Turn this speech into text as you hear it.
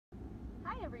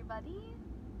Hi everybody!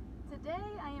 Today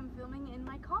I am filming in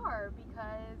my car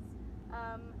because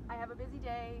I have a busy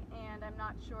day and I'm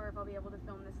not sure if I'll be able to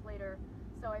film this later,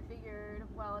 so I figured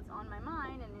while it's on my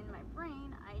mind and in my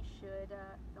brain I should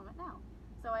film it now.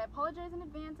 So I apologize in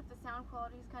advance if the sound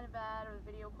quality is kind of bad or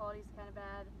the video quality is kind of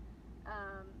bad.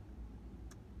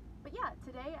 But yeah,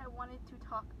 today I wanted to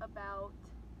talk about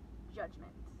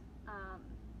judgment.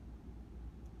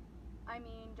 I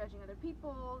mean judging other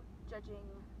people, judging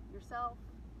yourself,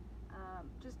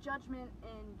 just judgment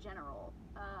in general,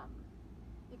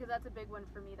 because that's a big one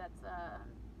for me. That's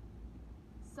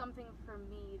something for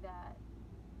me that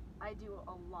I do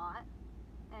a lot,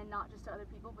 and not just to other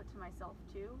people but to myself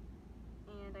too,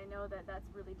 and I know that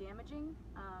that's really damaging,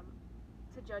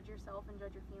 to judge yourself and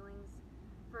judge your feelings.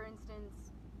 For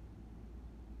instance,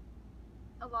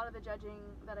 a lot of the judging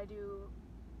that I do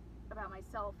about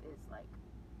myself is like,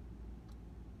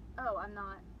 oh, I'm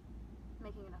not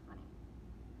making enough money.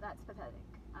 That's pathetic.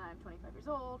 I'm 25 years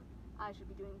old. I should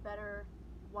be doing better.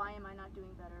 Why am I not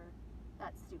doing better?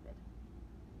 That's stupid.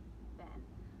 Then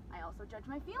I also judge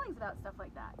my feelings about stuff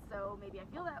like that. So maybe I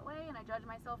feel that way and I judge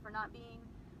myself for not being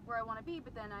where I want to be,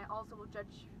 but then I also will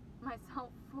judge myself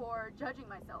for judging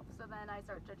myself. So then I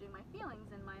start judging my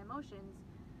feelings and my emotions.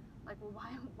 Like, well,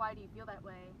 why do you feel that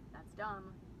way? That's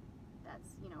dumb.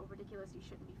 That's, ridiculous. You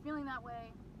shouldn't be feeling that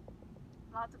way.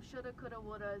 Lots of shoulda, coulda,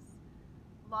 wouldas,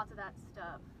 lots of that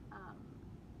stuff.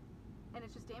 And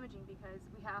it's just damaging because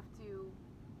we have to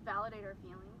validate our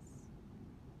feelings,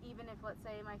 even if, let's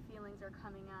say, my feelings are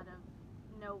coming out of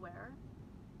nowhere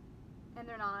and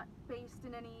they're not based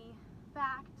in any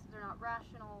fact, they're not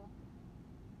rational.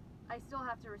 I still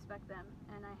have to respect them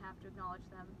and I have to acknowledge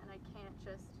them, and I can't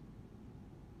just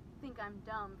think I'm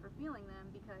dumb for feeling them,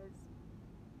 because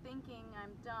thinking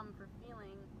I'm dumb for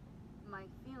feeling my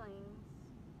feelings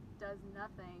does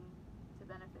nothing to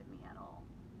benefit me at all.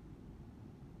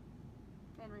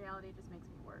 In reality, it just makes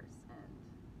me worse, and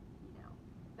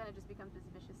then it just becomes this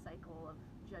vicious cycle of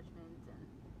judgment and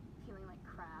feeling like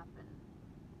crap. And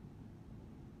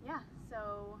yeah,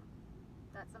 so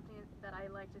that's something that I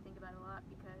like to think about a lot,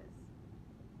 because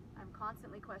I'm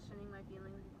constantly questioning my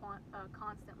feelings,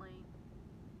 constantly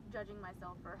judging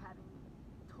myself for having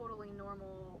totally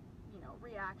normal,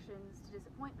 reactions to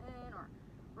disappointment or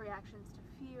reactions to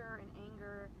fear and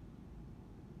anger.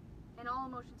 And all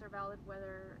emotions are valid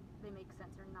whether they make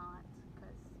sense or not,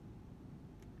 because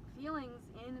feelings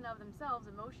in and of themselves,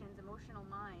 emotional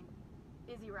mind,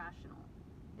 is irrational.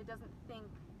 It doesn't think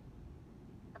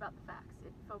about the facts.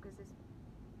 It focuses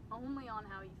only on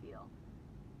how you feel.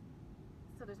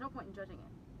 So there's no point in judging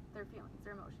it. They're feelings,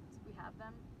 they're emotions. We have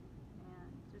them, and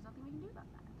there's nothing we can do about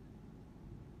that.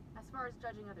 As far as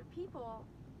judging other people,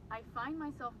 I find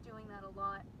myself doing that a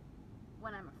lot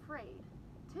when I'm afraid,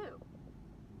 too.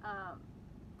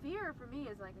 Fear for me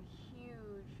is like a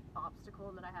huge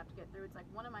obstacle that I have to get through. It's like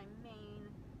one of my main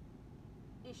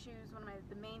issues, one of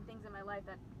the main things in my life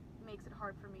that makes it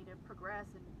hard for me to progress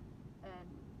and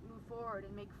move forward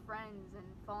and make friends and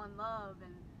fall in love.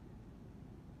 And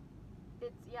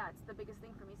it's the biggest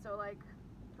thing for me. So, like,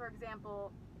 for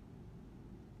example,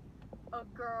 a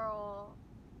girl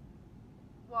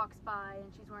walks by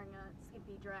and she's wearing a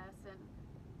skimpy dress, and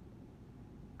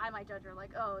I might judge her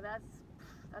like, oh, that's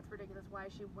ridiculous. Why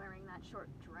is she wearing that short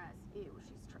dress? Ew,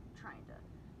 she's trying to,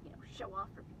 show off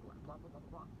for people and blah, blah, blah,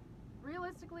 blah, blah.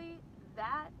 Realistically,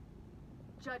 that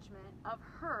judgment of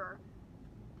her,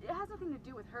 it has nothing to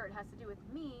do with her. It has to do with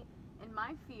me and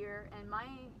my fear and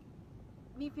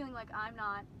me feeling like I'm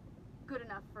not good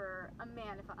enough for a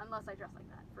man unless I dress like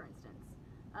that, for instance.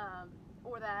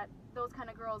 Or that those kind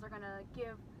of girls are going to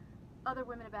give other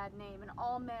women a bad name, and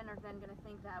all men are then going to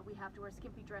think that we have to wear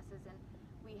skimpy dresses and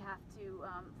we have to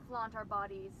flaunt our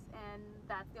bodies, and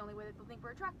that's the only way that they'll think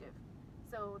we're attractive.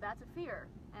 So that's a fear,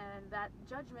 and that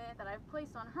judgment that I've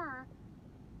placed on her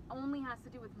only has to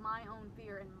do with my own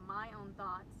fear and my own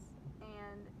thoughts,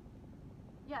 and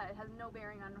yeah, it has no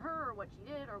bearing on her or what she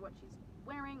did or what she's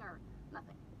wearing or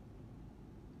nothing.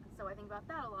 And so I think about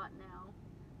that a lot now.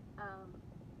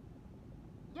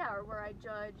 Yeah, or where I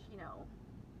judge,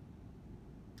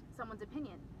 someone's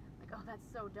opinion. Like, oh, that's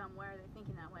so dumb, why are they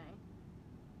thinking that way?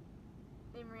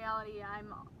 In reality, I'm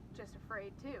just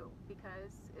afraid too,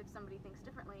 because if somebody thinks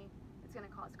differently, it's going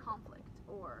to cause conflict,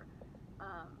 or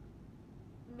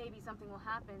maybe something will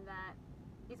happen that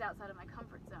is outside of my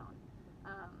comfort zone.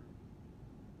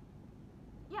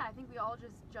 Yeah, I think we all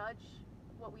just judge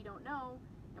what we don't know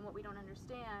and what we don't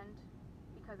understand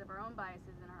because of our own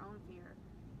biases and our own fear.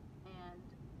 And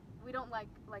we don't like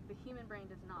the human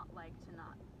brain does not like to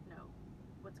not know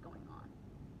what's going on.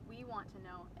 We want to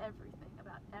know everything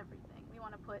about everything. We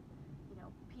want to put,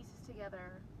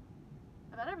 together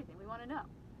about everything. We want to know.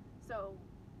 So,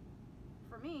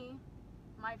 for me,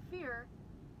 my fear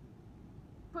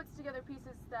puts together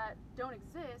pieces that don't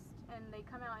exist, and they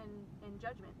come out in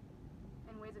judgment,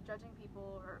 in ways of judging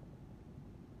people, or,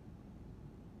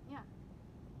 yeah.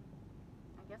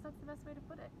 I guess that's the best way to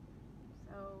put it.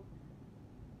 So,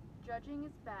 judging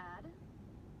is bad.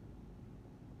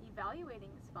 Evaluating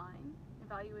is fine.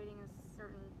 Evaluating a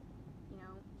certain,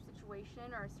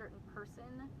 situation or a certain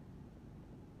person.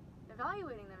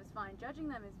 Evaluating them is fine. Judging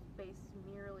them is based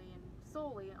merely and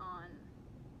solely on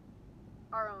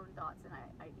our own thoughts and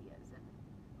ideas and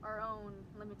our own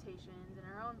limitations and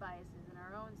our own biases and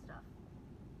our own stuff.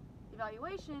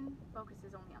 Evaluation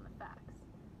focuses only on the facts.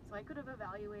 So I could have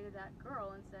evaluated that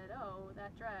girl and said, oh,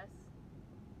 that dress,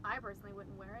 I personally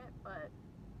wouldn't wear it, but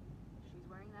she's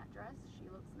wearing that dress, she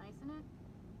looks nice in it.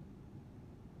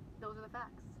 Those are the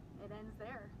facts. It ends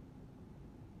there.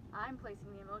 I'm placing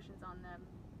the emotions on them.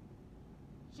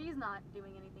 She's not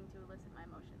doing anything to elicit my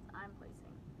emotions. I'm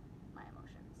placing my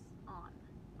emotions on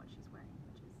what she's wearing,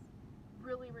 which is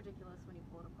really ridiculous when you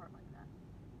pull it apart like that.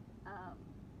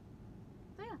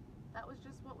 So yeah, that was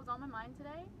just what was on my mind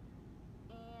today.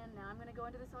 And now I'm going to go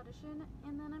into this audition,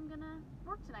 and then I'm going to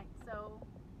work tonight. So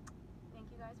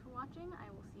thank you guys for watching. I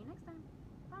will see you next time.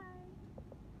 Bye!